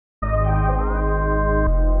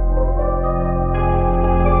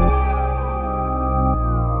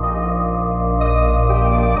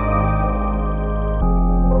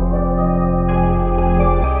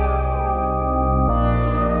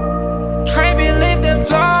them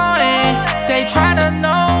flowing. They tryna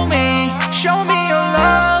know me, show me your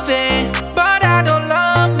loving, but I don't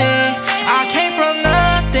love me. I came from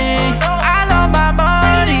nothing. I love my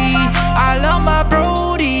money, I love my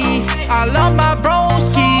brody, I love my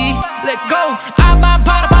broski. Let go. I'm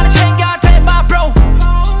바로 챙겨 돼 my bro.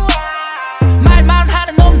 말만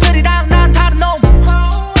하는 놈들이랑 난 다른 놈.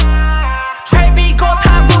 트래비고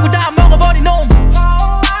탐구고 다 먹어버린 놈.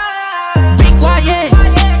 Big Wyatt,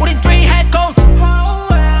 우린 three head goat.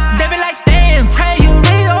 They be like damn, Trey you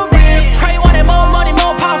real or real. Trey wanted more money,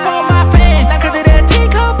 more power for my fan. 난 그들의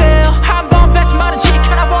Tinkerbell. 한번 뱉은 말은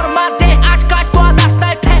지켜라 what am I dead. 아직까지도 안 나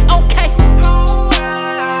스나이퍼 okay.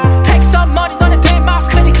 Take some money 너네 돼 마우스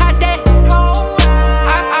클릭할 때.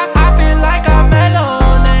 I feel like I'm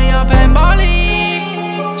mellow 내 옆에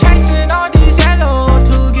멀리. Chasing all these yellow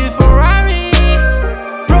to get Ferrari.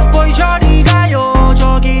 Broke boy 저리 가요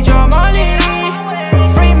저기 저 멀리.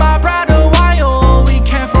 Free my brother 와요 we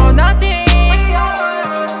came from nothing.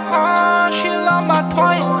 She love my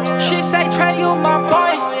toy. She say Trey you my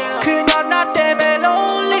boy. 그녀 나 때문에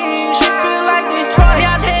lonely. She feel like destroy.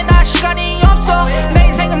 미안해 나 시간이 없어. 내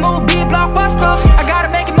인생은 movie blockbuster. I gotta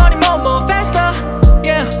make it money more faster.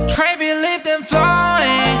 Yeah, Trey lived and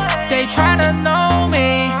flowing. They tryna know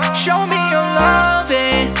me, show me your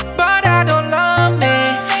loving, but I don't love me.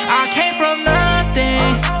 I came from nothing.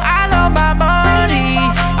 I love my money,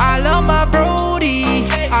 I love my brody,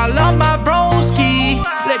 I love my broski.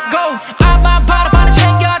 Let go.